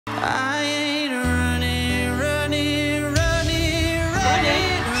I ain't running, running, running,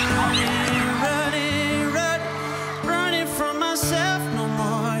 running, running, running, running, running from myself no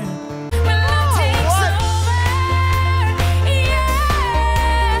more. When love takes over,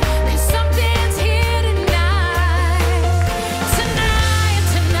 yeah, 'cause something's here tonight, tonight,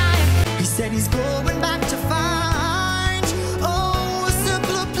 tonight. He said he's going back to find, oh, a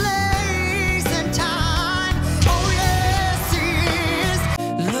simpler place and time. Oh yes, he is.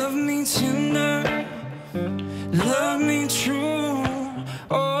 Love me tender, love me true.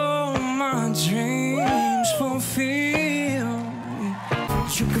 All my dreams fulfill.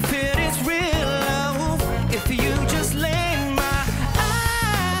 You can feel it's real love if you just lay my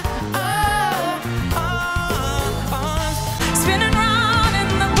arms. Spinning round in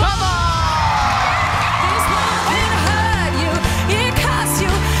the bubble. This love can hurt you, it costs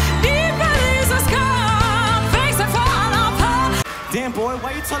you. Deeper leaves a scar, face and fall apart. Damn boy,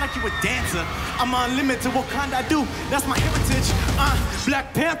 why you talk like you a dancer? I'm unlimited, what kind I do? That's my heritage.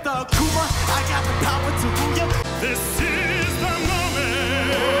 Black Panther, Kuma, I got the power to rule ya. This is the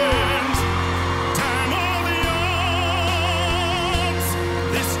moment. Time or the odds.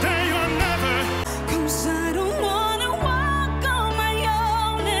 This day or never. 'Cause I don't wanna walk on my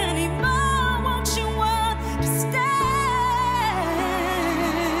own anymore. Won't you understand?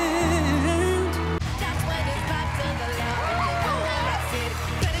 That's when it's back to the love. That's it.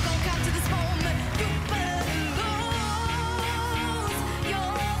 Better go count to this moment. You better lose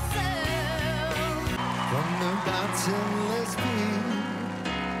yourself. From the bottomless pit,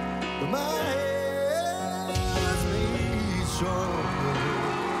 my hands made stronger.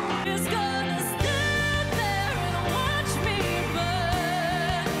 It's good.